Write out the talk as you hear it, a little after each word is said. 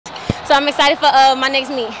So I'm excited for my next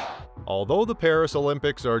meet. Although the Paris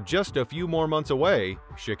Olympics are just a few more months away,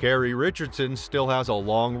 Sha'Carri Richardson still has a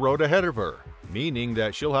long road ahead of her, meaning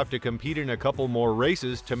that she'll have to compete in a couple more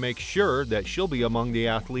races to make sure that she'll be among the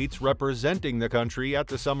athletes representing the country at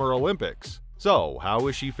the Summer Olympics. So, how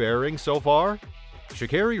is she faring so far?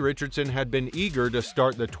 Sha'Carri Richardson had been eager to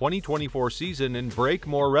start the 2024 season and break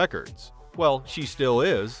more records. Well, she still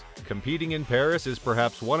is. Competing in Paris is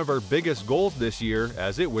perhaps one of her biggest goals this year,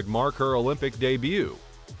 as it would mark her Olympic debut.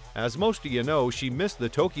 As most of you know, she missed the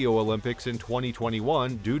Tokyo Olympics in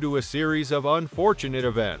 2021 due to a series of unfortunate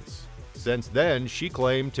events. Since then, she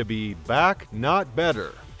claimed to be back, not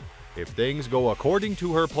better. If things go according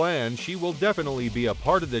to her plan, she will definitely be a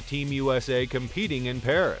part of the Team USA competing in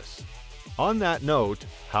Paris. On that note,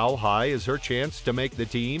 how high is her chance to make the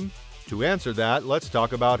team? To answer that, let's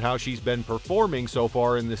talk about how she's been performing so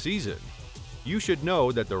far in the season. You should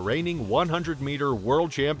know that the reigning 100-meter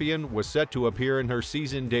world champion was set to appear in her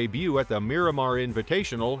season debut at the Miramar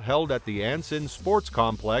Invitational held at the Anson Sports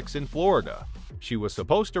Complex in Florida. She was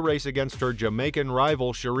supposed to race against her Jamaican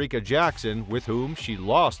rival Shericka Jackson, with whom she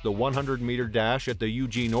lost the 100-meter dash at the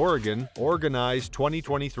Eugene, Oregon organized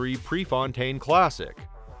 2023 Prefontaine Classic.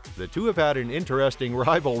 The two have had an interesting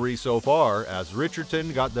rivalry so far, as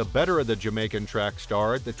Richardson got the better of the Jamaican track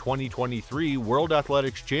star at the 2023 World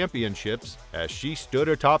Athletics Championships as she stood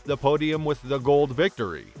atop the podium with the gold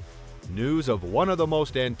victory. News of one of the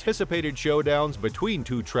most anticipated showdowns between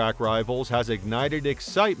two track rivals has ignited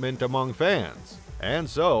excitement among fans. And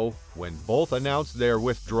so, when both announced their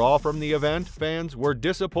withdrawal from the event, fans were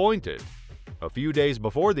disappointed. A few days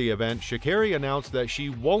before the event, Sha'Carri announced that she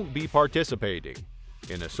won't be participating.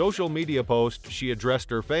 In a social media post, she addressed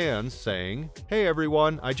her fans, saying, "Hey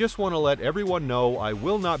everyone, I just want to let everyone know I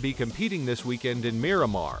will not be competing this weekend in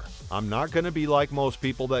Miramar. I'm not going to be like most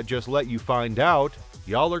people that just let you find out.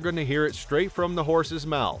 Y'all are going to hear it straight from the horse's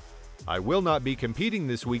mouth. I will not be competing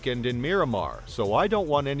this weekend in Miramar, so I don't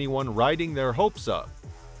want anyone riding their hopes up."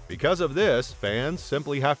 Because of this, fans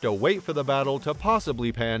simply have to wait for the battle to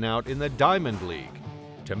possibly pan out in the Diamond League.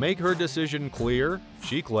 To make her decision clear,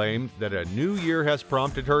 she claimed that a new year has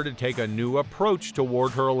prompted her to take a new approach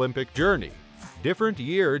toward her Olympic journey. "Different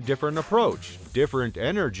year, different approach, different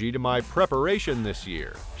energy to my preparation this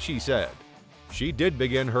year," she said. She did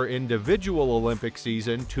begin her individual Olympic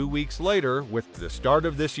season 2 weeks later with the start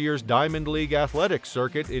of this year's Diamond League athletics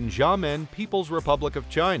circuit in Xiamen, People's Republic of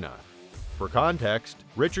China. For context,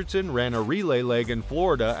 Richardson ran a relay leg in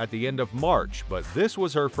Florida at the end of March, but this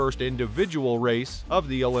was her first individual race of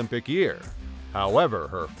the Olympic year. However,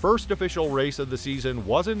 her first official race of the season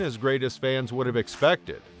wasn't as great as fans would have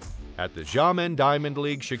expected. At the Xiamen Diamond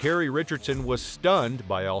League, Sha'Carri Richardson was stunned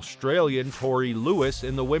by Australian Tori Lewis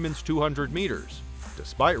in the women's 200 meters.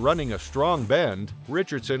 Despite running a strong bend,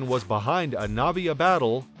 Richardson was behind Anavia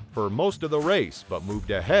Battle for most of the race, but moved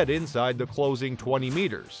ahead inside the closing 20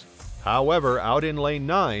 meters. However, out in lane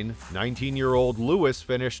 9, 19-year-old Lewis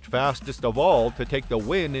finished fastest of all to take the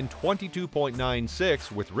win in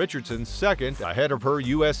 22.96, with Richardson second, ahead of her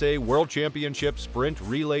USA World Championship sprint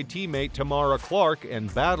relay teammate Tamara Clark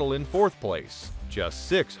and Battle in fourth place.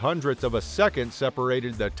 Just 0.06 of a second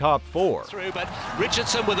separated the top four. But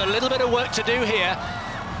Richardson with a little bit of work to do here.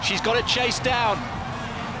 She's got to chase down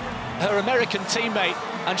her American teammate,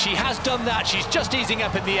 and she has done that. She's just easing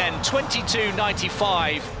up in the end,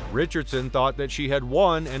 22.95. Richardson thought that she had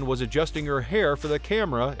won and was adjusting her hair for the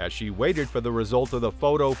camera as she waited for the result of the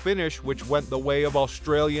photo finish, which went the way of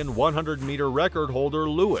Australian 100-meter record holder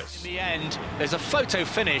Lewis. In the end, there's a photo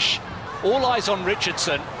finish. All eyes on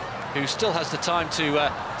Richardson, who still has the time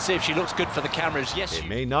to see if she looks good for the cameras. Yes, it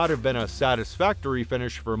may not have been a satisfactory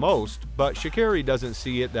finish for most, but Sha'Carri doesn't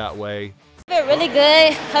see it that way. I feel really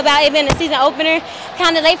good about it being a season opener.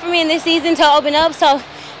 Kind of late for me in this season to open up, so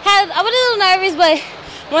I was a little nervous, but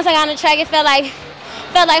once I got on the track, it felt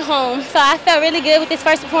like home. So I felt really good with this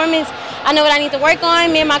first performance. I know what I need to work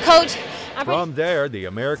on, me and my coach. From there, the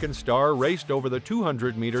American star raced over the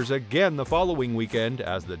 200 meters again the following weekend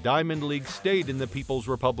as the Diamond League stayed in the People's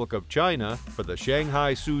Republic of China for the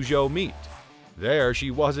Shanghai Suzhou meet. There, she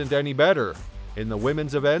wasn't any better. In the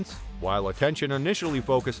women's events, while attention initially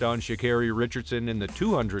focused on Sha'Carri Richardson in the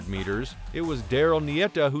 200 meters, it was Daryl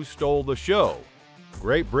Nieta who stole the show.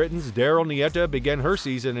 Great Britain's Daryl Nieta began her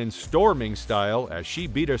season in storming style as she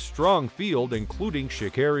beat a strong field including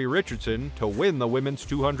Sha'Carri Richardson to win the women's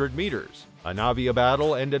 200 meters. Anavia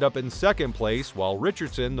Battle ended up in second place, while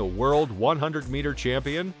Richardson, the world 100-meter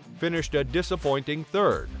champion, finished a disappointing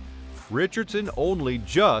third. Richardson only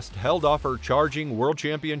just held off her charging World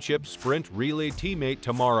Championship sprint relay teammate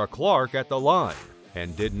Tamara Clark at the line.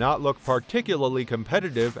 and did not look particularly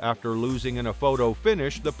competitive after losing in a photo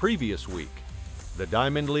finish the previous week. The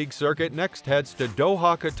Diamond League circuit next heads to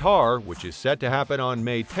Doha, Qatar, which is set to happen on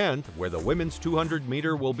May 10th, where the women's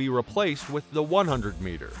 200-meter will be replaced with the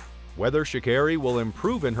 100-meter. Whether Sha'Carri will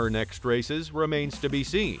improve in her next races remains to be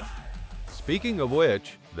seen. Speaking of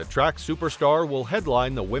which, the track superstar will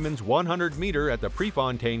headline the women's 100-meter at the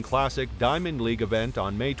Prefontaine Classic Diamond League event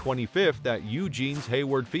on May 25th at Eugene's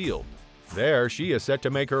Hayward Field. There, she is set to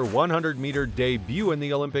make her 100-meter debut in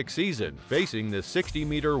the Olympic season, facing the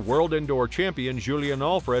 60-meter world indoor champion Julien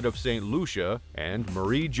Alfred of St. Lucia and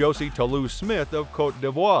Marie-Josie Toulouse-Smith of Côte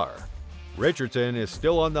d'Ivoire. Richardson is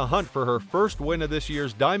still on the hunt for her first win of this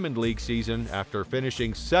year's Diamond League season after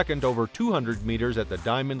finishing second over 200 meters at the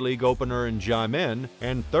Diamond League opener in Xiamen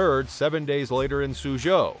and third 7 days later in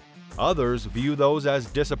Suzhou. Others view those as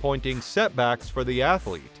disappointing setbacks for the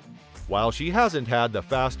athlete. While she hasn't had the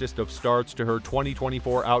fastest of starts to her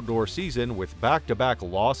 2024 outdoor season with back-to-back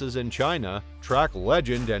losses in China, track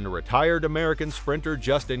legend and retired American sprinter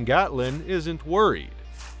Justin Gatlin isn't worried.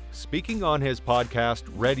 Speaking on his podcast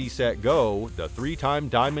Ready, Set, Go, the three-time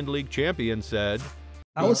Diamond League champion said,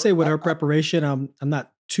 I would say with her preparation, I'm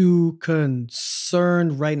not too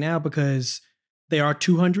concerned right now because they are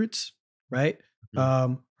 200s, right?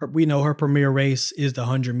 We know her premier race is the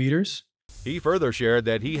 100 meters. He further shared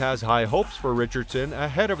that he has high hopes for Richardson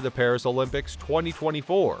ahead of the Paris Olympics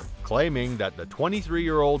 2024, claiming that the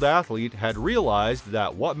 23-year-old athlete had realized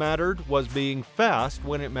that what mattered was being fast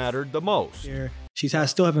when it mattered the most. She's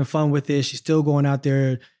still having fun with it. She's still going out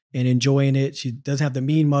there and enjoying it. She doesn't have the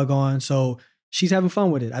mean mug on, so she's having fun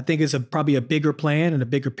with it. I think it's probably a bigger plan and a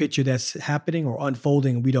bigger picture that's happening or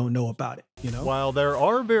unfolding and we don't know about it, you know? While there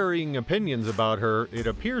are varying opinions about her, it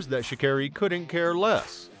appears that Sha'Carri couldn't care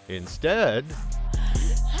less. Instead, I've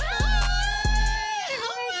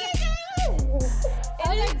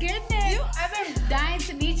been dying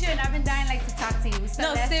to meet you and I've been dying to talk to you.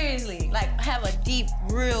 So no, seriously, have a deep,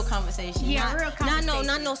 real conversation. Yeah, real conversation.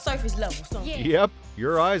 Not no surface level. So. Yeah. Yep,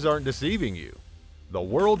 your eyes aren't deceiving you. The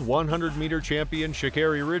world 100-meter champion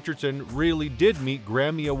Sha'Carri Richardson really did meet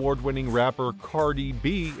Grammy Award-winning rapper Cardi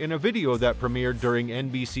B in a video that premiered during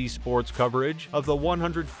NBC Sports coverage of the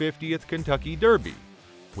 150th Kentucky Derby.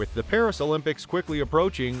 With the Paris Olympics quickly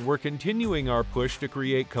approaching, we're continuing our push to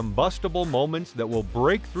create combustible moments that will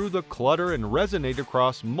break through the clutter and resonate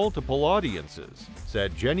across multiple audiences,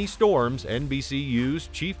 said Jenny Storms, NBCU's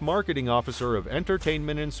Chief Marketing Officer of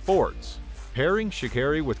Entertainment and Sports. Pairing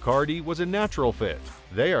Sha'Carri with Cardi was a natural fit.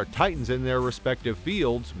 They are titans in their respective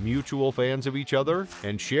fields, mutual fans of each other,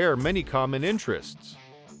 and share many common interests.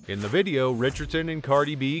 In the video, Richardson and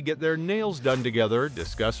Cardi B get their nails done together,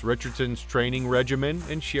 discuss Richardson's training regimen,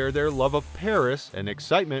 and share their love of Paris and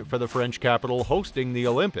excitement for the French capital hosting the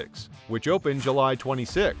Olympics, which open July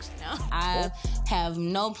 26th. I have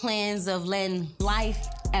no plans of letting life,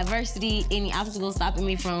 adversity, any obstacles stopping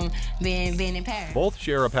me from being in Paris. Both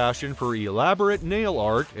share a passion for elaborate nail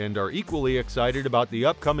art and are equally excited about the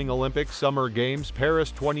upcoming Olympic Summer Games Paris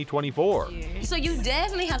 2024. So you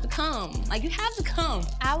definitely have to come. You have to come.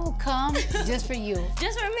 I will come just for you.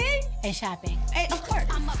 Just for me? And shopping. Hey, of course.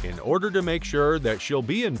 In order to make sure that she'll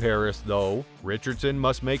be in Paris, though, Richardson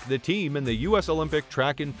must make the team in the U.S. Olympic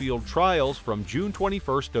track and field trials from June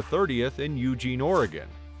 21st to 30th in Eugene, Oregon.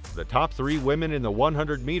 The top 3 women in the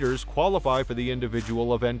 100 meters qualify for the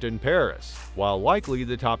individual event in Paris, while likely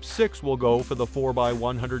the top 6 will go for the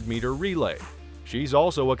 4x100 meter relay. She's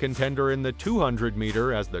also a contender in the 200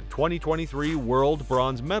 meter as the 2023 world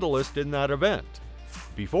bronze medalist in that event.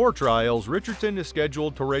 Before trials, Richardson is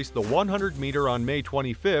scheduled to race the 100 meter on May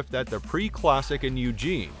 25th at the Pre-Classic in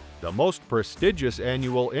Eugene, the most prestigious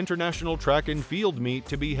annual international track and field meet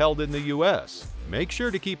to be held in the U.S. Make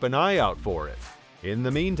sure to keep an eye out for it. In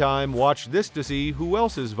the meantime, watch this to see who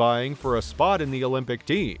else is vying for a spot in the Olympic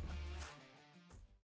team.